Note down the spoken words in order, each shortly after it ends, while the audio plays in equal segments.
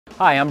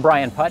Hi, I'm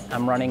Bryan Putt.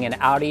 I'm running an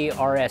Audi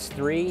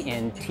RS3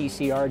 in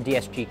TCR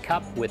DSG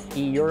Cup with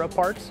E-Euro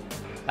parts.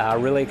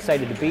 Really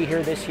excited to be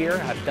here this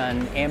year. I've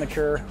done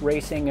amateur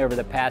racing over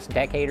the past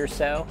decade or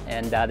so,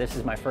 and this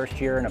is my first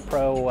year in a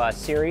pro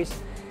series.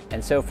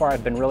 And so far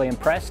I've been really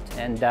impressed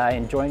and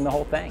enjoying the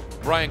whole thing.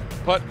 Bryan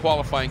Putt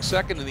qualifying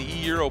second in the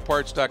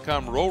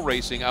EuroParts.com row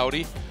racing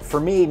Audi. For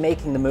me,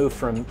 making the move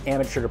from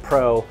amateur to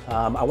pro,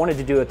 I wanted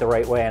to do it the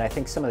right way, and I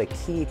think some of the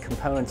key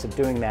components of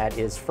doing that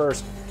is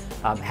first,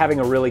 having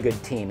a really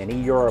good team, and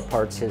E-Euro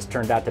Parts has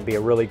turned out to be a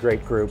really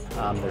great group.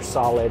 They're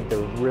solid, they're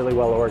really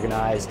well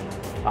organized,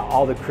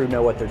 all the crew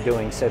know what they're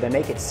doing, so they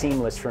make it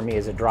seamless for me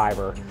as a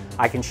driver.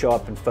 I can show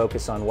up and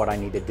focus on what I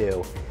need to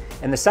do.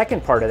 And the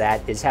second part of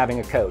that is having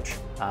a coach.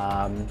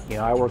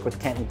 I work with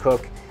Kenton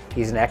Cook.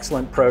 He's an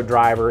excellent pro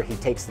driver. He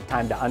takes the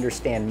time to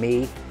understand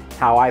me,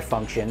 how I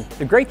function.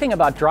 The great thing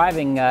about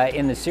driving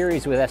in the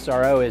series with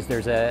SRO is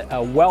there's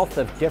a wealth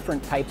of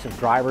different types of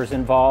drivers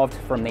involved,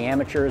 from the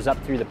amateurs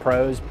up through the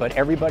pros, but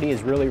everybody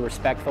is really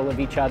respectful of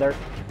each other.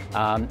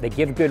 They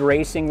give good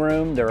racing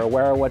room, they're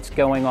aware of what's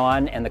going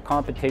on, and the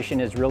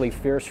competition is really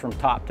fierce from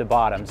top to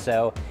bottom.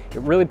 So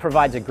it really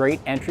provides a great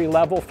entry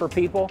level for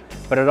people,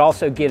 but it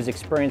also gives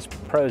experienced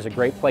pros a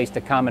great place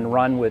to come and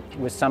run with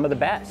some of the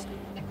best.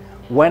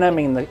 When I'm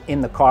in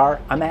the car,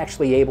 I'm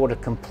actually able to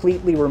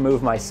completely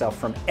remove myself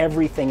from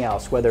everything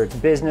else, whether it's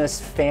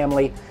business,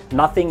 family,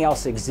 nothing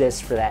else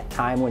exists for that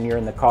time when you're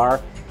in the car.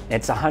 And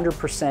it's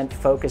 100%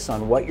 focus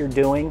on what you're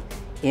doing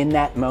in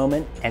that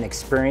moment and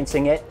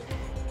experiencing it.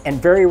 And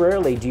very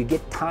rarely do you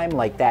get time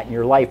like that in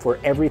your life where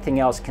everything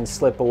else can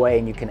slip away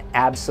and you can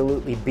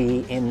absolutely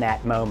be in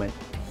that moment.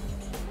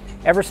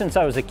 Ever since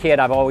I was a kid,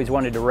 I've always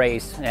wanted to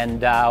race,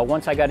 and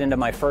once I got into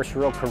my first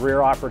real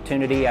career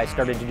opportunity, I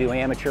started to do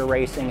amateur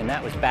racing, and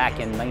that was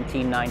back in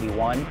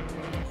 1991.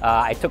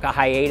 I took a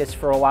hiatus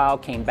for a while,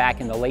 came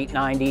back in the late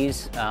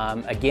 90s,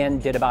 again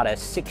did about a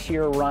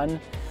 6-year run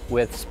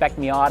with Spec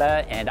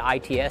Miata and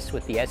ITS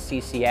with the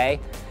SCCA,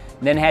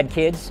 then had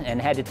kids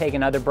and had to take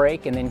another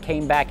break, and then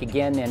came back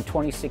again in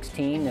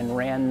 2016 and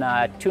ran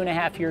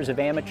 2.5 years of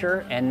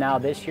amateur, and now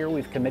this year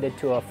we've committed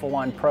to a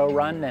full-on pro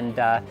run,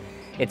 and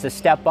it's a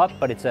step up,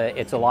 but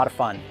it's a lot of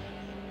fun.